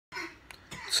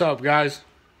What's up, guys?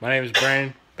 My name is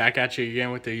Brandon. Back at you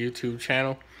again with the YouTube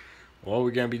channel. What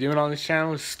we're going to be doing on this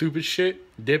channel is stupid shit.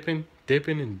 Dipping,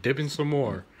 and dipping some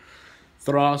more.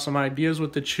 Throw out some ideas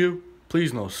with the chew.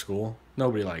 Please no school.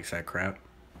 Nobody likes that crap.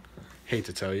 Hate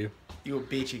to tell you. You a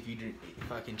bitch if you didn't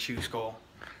fucking chew skull.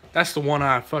 That's the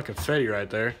one-eye fucking Fetty right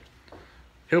there.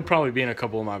 He'll probably be in a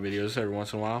couple of my videos every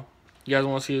once in a while. You guys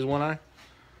want to see his one eye?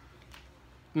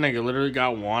 Nigga literally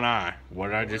got one eye. What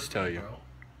did I just tell you?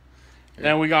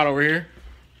 Then we got over here.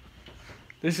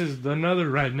 This is another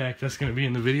redneck that's going to be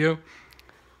in the video.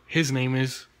 His name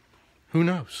is... Who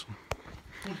knows?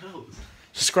 Who knows?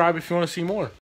 Subscribe if you want to see more.